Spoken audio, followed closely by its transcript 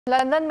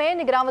London में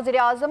निगरान वज़ीर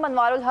आज़म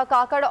अनवर हक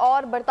काकड़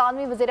और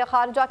बरतानवी वज़ीर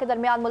ख़ारिजा के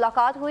दरमियान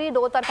मुलाकात हुई।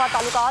 दो तरफ़ा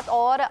ताल्लुकात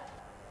और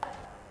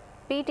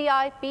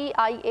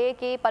PIA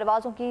के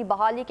परवाज़ों की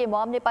बहाली के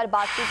मामले पर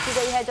बातचीत की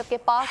गई है, जबकि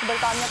पाक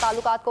बरतानिया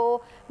ताल्लुकात को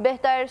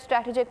बेहतर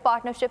स्ट्रेटजिक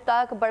पार्टनरशिप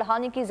तक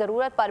बढ़ाने की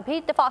ज़रूरत पर भी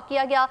इत्तफ़ाक़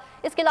किया गया।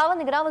 इसके अलावा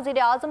निगरान वज़ीर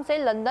आज़म से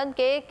लंदन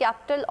के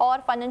कैपिटल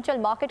और फाइनेंशियल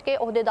मार्केट के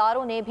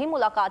ओहदेदारों ने भी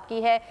मुलाकात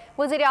की है।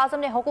 वज़ीर आज़म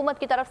ने हुकूमत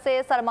की तरफ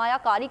से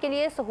सरमायाकारी के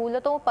लिए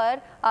सहूलतों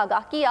पर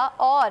आगाह किया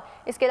और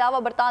इसके अलावा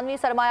बरतानवी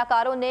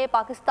सरमायाकारों ने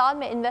पाकिस्तान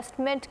में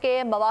इन्वेस्टमेंट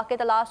के मौक़े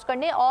तलाश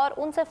करने और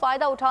उनसे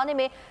फ़ायदा उठाने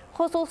में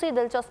खुसूसी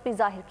दिलचस्पी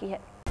ज़ाहिर की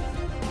है।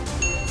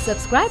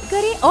 सब्सक्राइब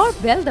करें और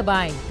बेल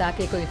दबाएं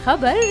ताकि कोई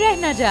खबर रह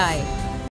न जाए।